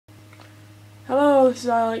Hello, this is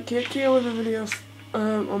I Like Cake here with a video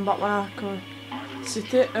on Batman Arkham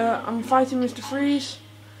City. I'm fighting Mr. Freeze.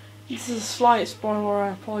 This is a slight spoiler,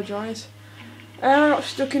 I apologise. And I got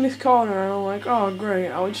stuck in this corner and I'm like, oh great,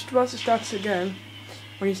 I was just about to start this again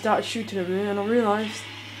when he started shooting at me, and I realised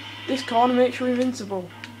this corner makes you invincible.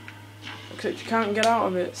 Except you can't get out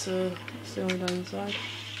of it, so it's the only downside.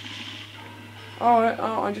 Oh,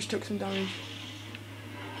 I just took some damage.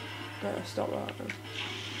 Better stop that then.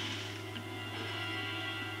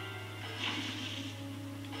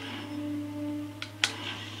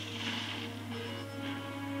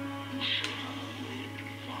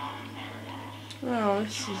 Oh,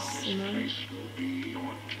 this is annoying.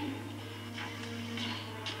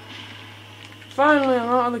 Finally, I'm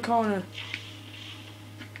out of the corner.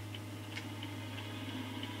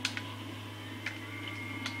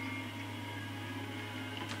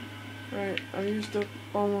 Right, I've used up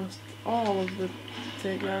almost all of the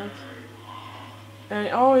takedowns. And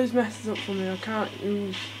it always messes up for me. I can't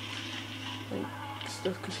use like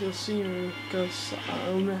stuff because he'll see me, because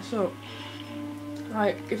I'll mess up.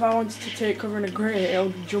 Like, if I wanted to take cover in a grate,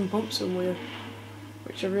 it'll jump up somewhere,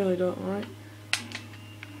 which I really don't like.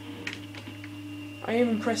 I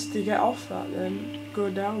even pressed to get off that, then go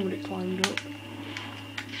down when it climbed up.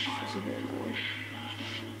 That's a bit annoying.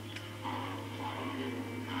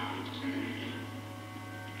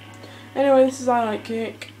 Anyway, this is I Like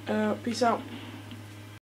Cake. Peace out.